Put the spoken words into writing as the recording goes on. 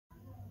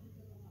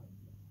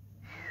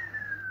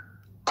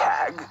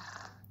bag.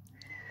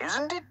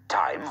 Isn't it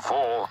time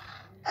for...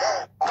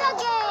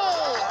 Duggee!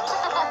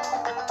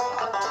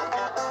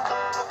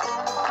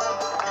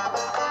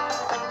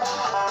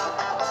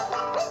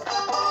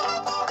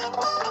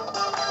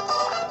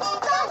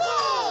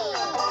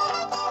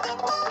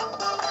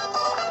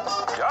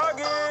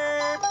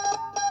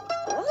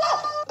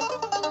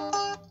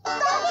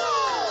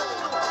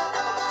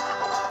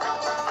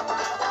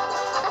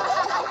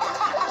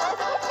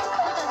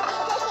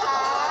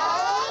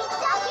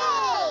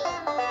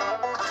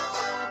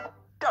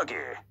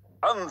 Duggee,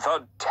 and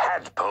the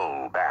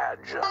Tadpole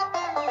badge.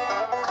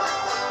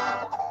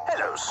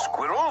 Hello,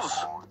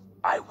 squirrels.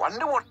 I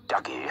wonder what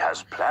Duggee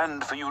has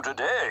planned for you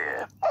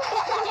today.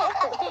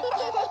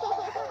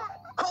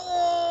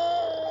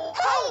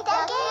 Hey,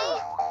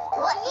 Duggee!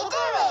 What you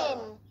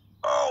doing?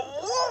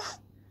 Woof!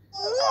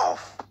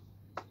 Woof!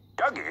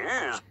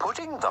 Duggee is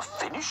putting the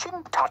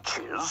finishing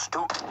touches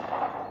to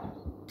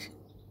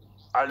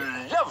a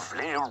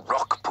lovely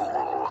rock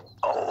pool.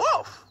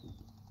 Woof!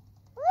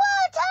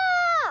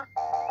 Water!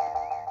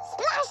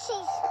 Splashy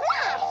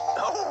splash!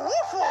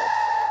 Woof, woof.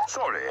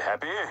 Sorry,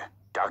 Happy.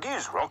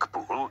 Duggee's rock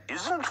pool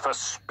isn't for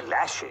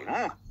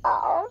splashing.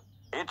 Oh?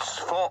 It's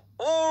for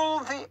all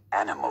the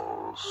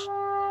animals.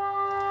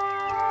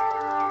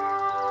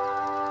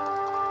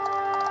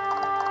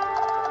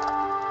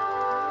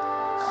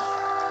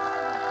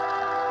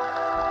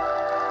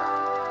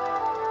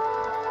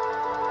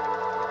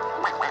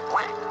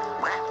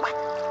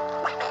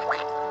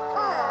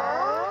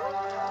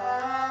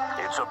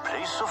 It's a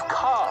place of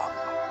calm,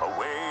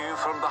 away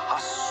from the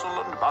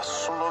hustle and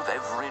bustle of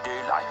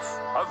everyday life.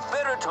 A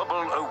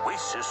veritable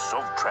oasis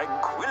of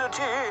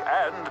tranquility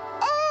and...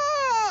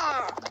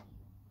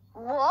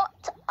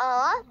 What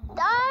are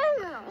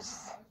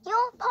those?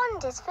 Your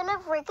pond is full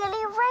of wriggly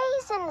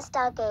raisins,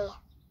 Duggee.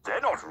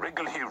 They're not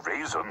wriggly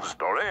raisins,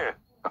 Dory.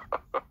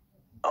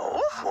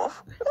 Woof,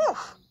 woof,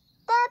 woof.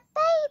 They're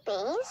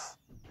babies?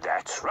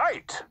 That's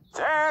right.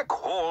 They're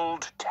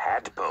called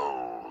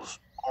tadpoles.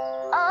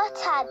 Are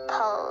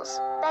tadpoles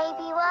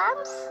baby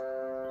worms?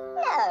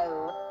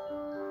 No.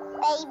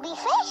 Baby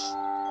fish?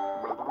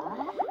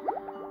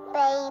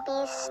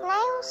 Baby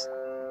snails?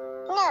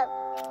 No.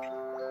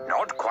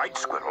 Not quite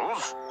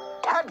squirrels.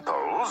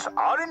 Tadpoles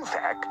are, in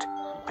fact,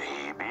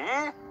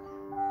 baby...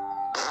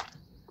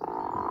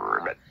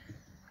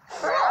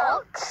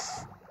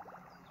 Frogs?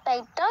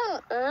 They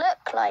don't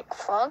look like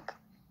frog.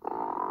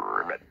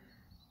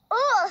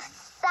 Or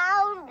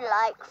sound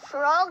like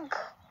frog.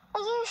 Are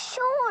you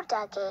sure,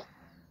 Duggee?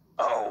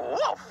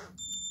 Woof!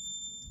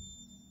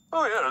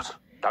 Oh, yes.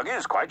 Duggee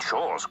is quite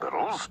sure,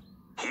 squirrels.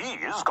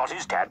 He's got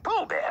his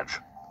tadpole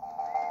badge.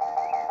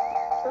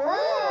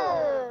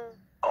 Ooh.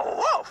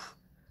 Woof!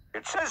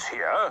 It says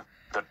here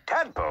that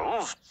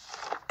tadpoles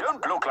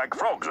don't look like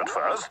frogs at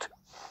first,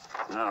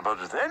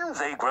 but then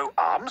they grow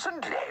arms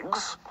and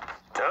legs,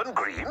 turn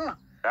green,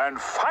 and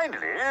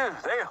finally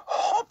they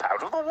hop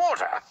out of the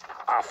water.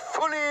 A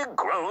fully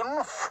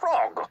grown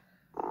frog.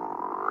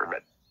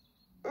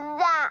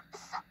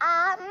 That's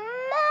amazing!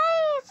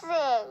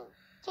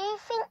 Do you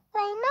think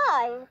they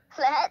know?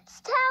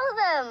 Let's tell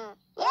them!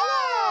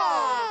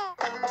 Yeah!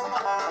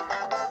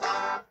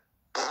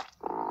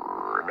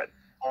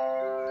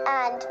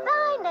 And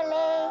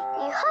finally,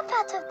 you hop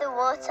out of the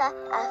water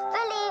a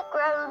fully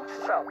grown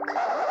frog.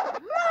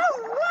 No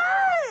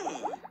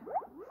way!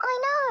 I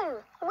know.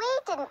 We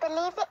didn't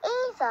believe it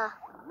either.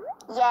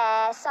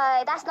 Yeah, so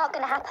that's not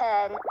going to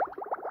happen.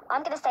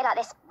 I'm going to stay like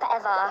this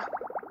forever.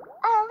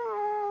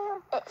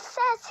 It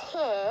says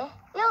here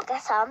you'll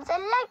get arms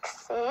and legs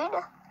soon.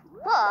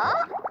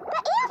 What?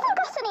 But he hasn't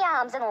got any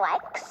arms and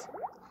legs.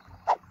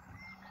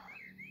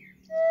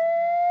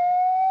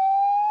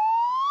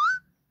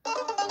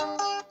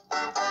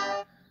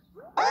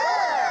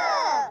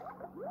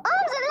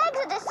 Arms and legs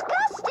are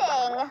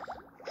disgusting.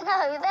 No,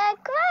 they're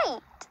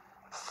great.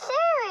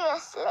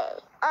 Seriously,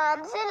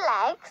 arms and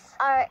legs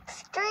are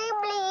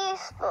extremely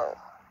useful.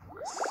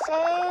 So,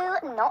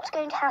 not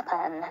going to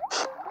happen.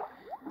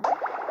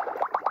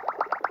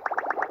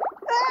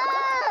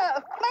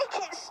 Make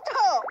it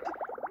stop!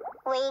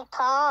 We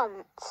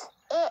can't.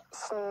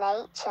 It's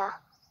nature.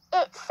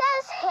 It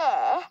says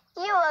here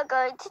you are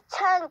going to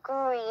turn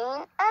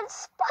green and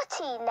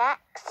spotty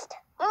next.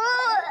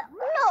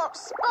 Not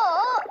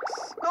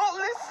spots. Not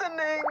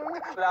listening.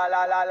 La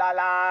la la la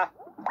la.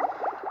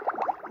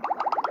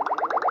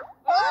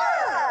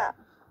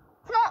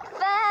 Not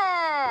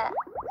fair.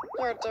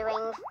 You're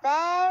doing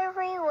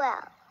very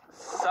well.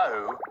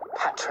 So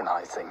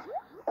patronising.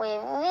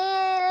 We're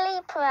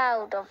really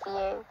proud of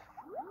you.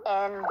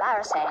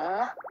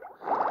 Embarrassing.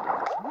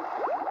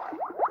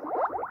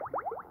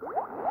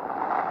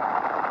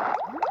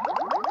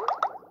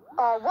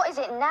 Oh, what is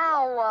it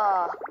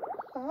now?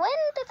 When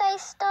do they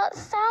start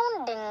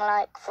sounding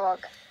like frog?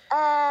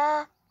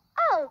 Oh,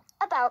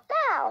 about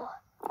now.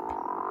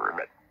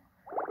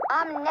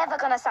 I'm never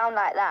gonna sound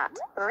like that.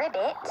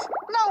 Ribbit.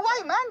 No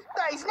way, man.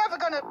 That is never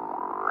gonna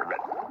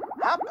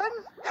happen.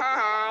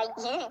 Haha,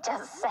 you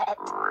just said.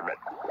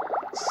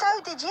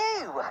 So did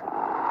you.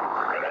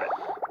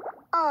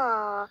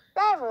 Ah,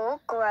 they're all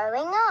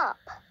growing up.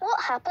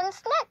 What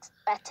happens next,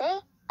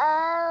 Betty?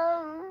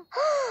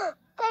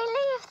 They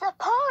leave the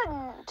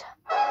pond.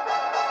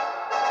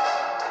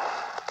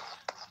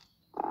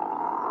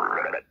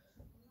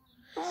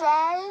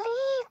 They're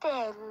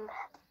leaving.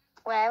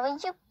 Where are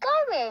you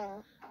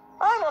going?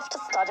 I'm off to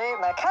study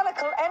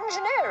mechanical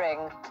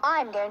engineering.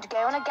 I'm going to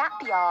go on a gap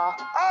year.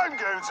 I'm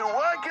going to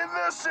work in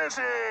the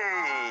city.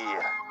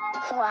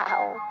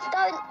 Wow,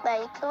 don't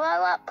they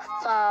grow up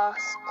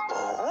fast?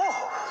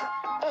 Oh.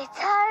 It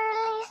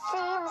only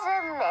seems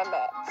a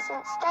minute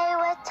since they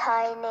were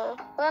tiny.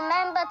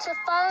 Remember to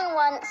phone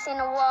once in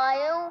a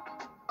while.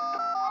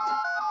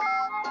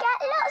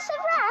 Get lots of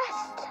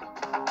rest.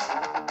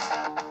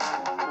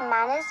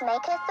 Manners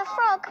maketh the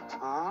frog.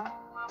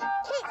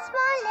 Keep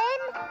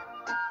smiling.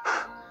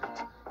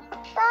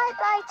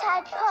 Bye-bye,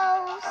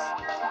 tadpoles.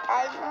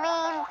 I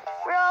mean,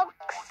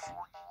 frogs.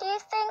 Do you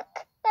think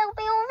they'll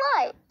be all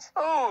right?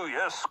 Oh,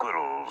 yes,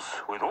 squirrels.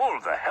 With all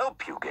the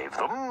help you gave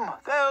them,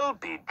 they'll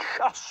be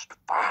just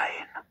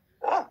fine.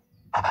 Oh.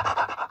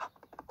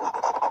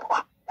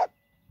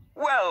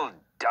 Well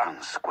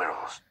done,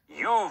 squirrels.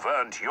 You've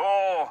earned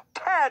your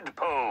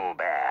Tadpole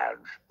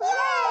badge.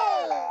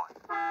 Yay!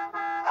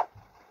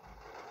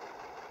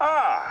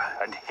 Ah,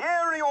 and here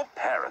are your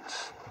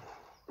parents.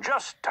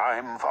 Just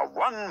time for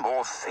one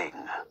more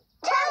thing.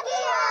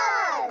 Duggee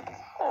hug!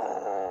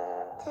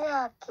 Oh.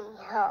 Duggee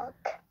hug.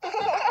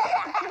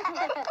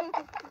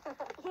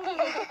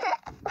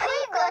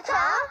 We've got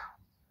our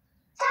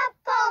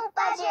Tadpole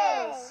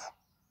badges.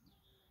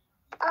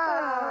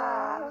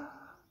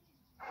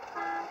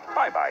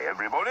 Bye-bye,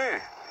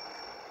 everybody.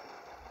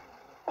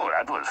 Oh,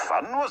 that was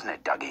fun, wasn't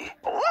it, Duggee?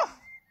 Oh.